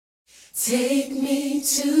Take me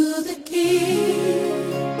to the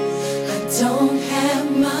King. I don't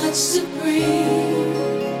have much to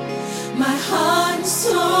bring. My heart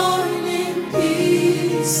is torn in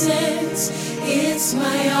pieces. It's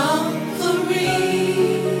my offering.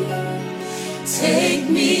 Take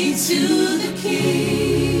me to the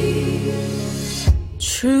King.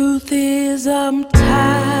 Truth is, I'm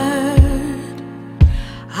tired.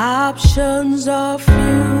 Options are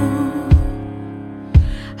few.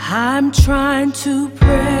 I'm trying to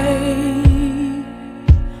pray,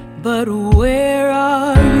 but where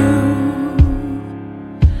are you?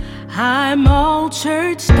 I'm all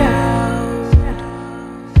churched out,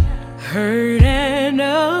 hurt and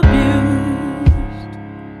abused.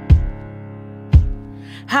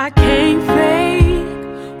 I can't fake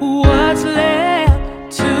what's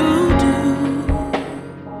left to do.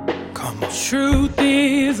 Come on. Truth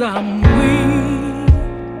is, I'm weak.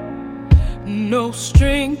 No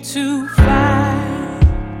strength to fight,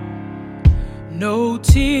 no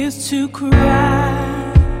tears to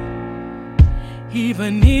cry.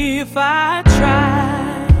 Even if I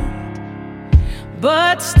tried,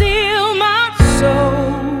 but still my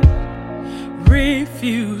soul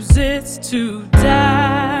refuses to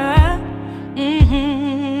die.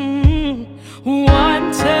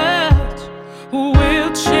 One touch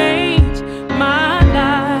will change my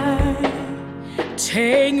life.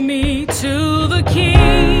 Take me to the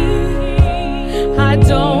King. I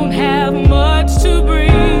don't have much to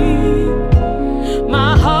bring.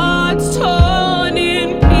 My heart's torn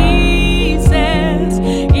in pieces.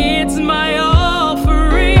 It's my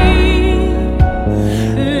offering.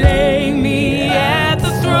 Lay me at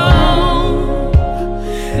the throne.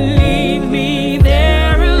 Leave me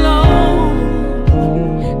there alone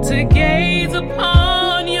to gaze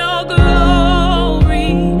upon your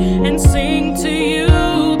glory and sing to you.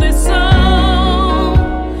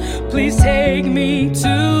 Please take me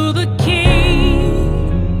to the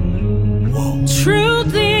King. Whoa.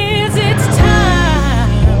 Truth is, it's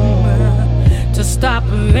time to stop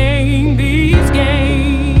playing these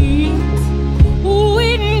games.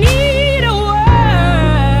 We need a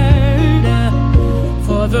word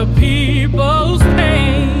for the people's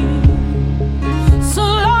pain. So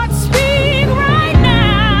Lord, speak right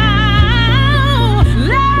now.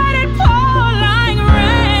 Let it pour like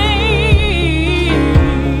rain.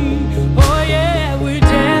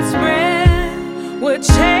 We're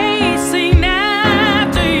chasing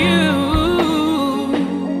after you.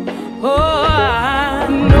 Oh,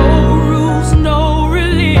 no rules, no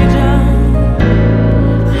religion.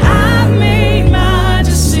 I've made my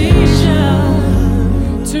decision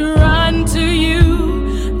to run to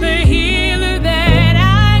you, the healer that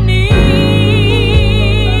I need.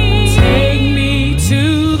 Take me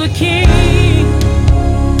to the King.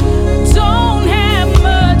 Don't have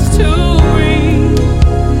much to bring.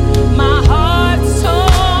 My heart's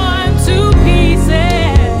torn to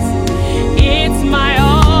pieces. It's my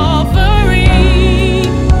offering.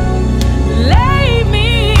 Lay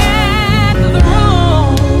me at the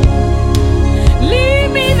throne. Leave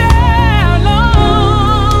me there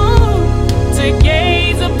alone to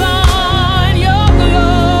gaze upon your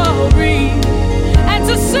glory and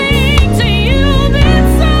to sing to you this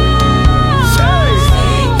song.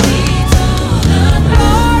 Take me to the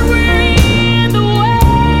Lord, we're in the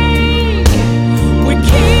way. We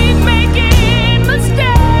keep making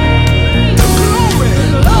mistakes.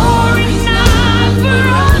 Glory's not for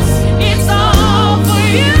us, it's all for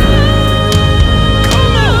you.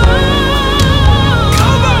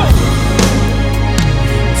 Come on.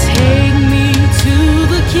 Take me to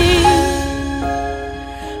the King.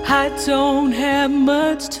 I don't have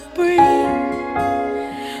much to bring.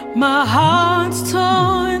 My heart's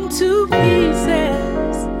torn to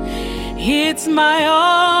pieces. It's my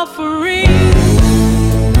offering.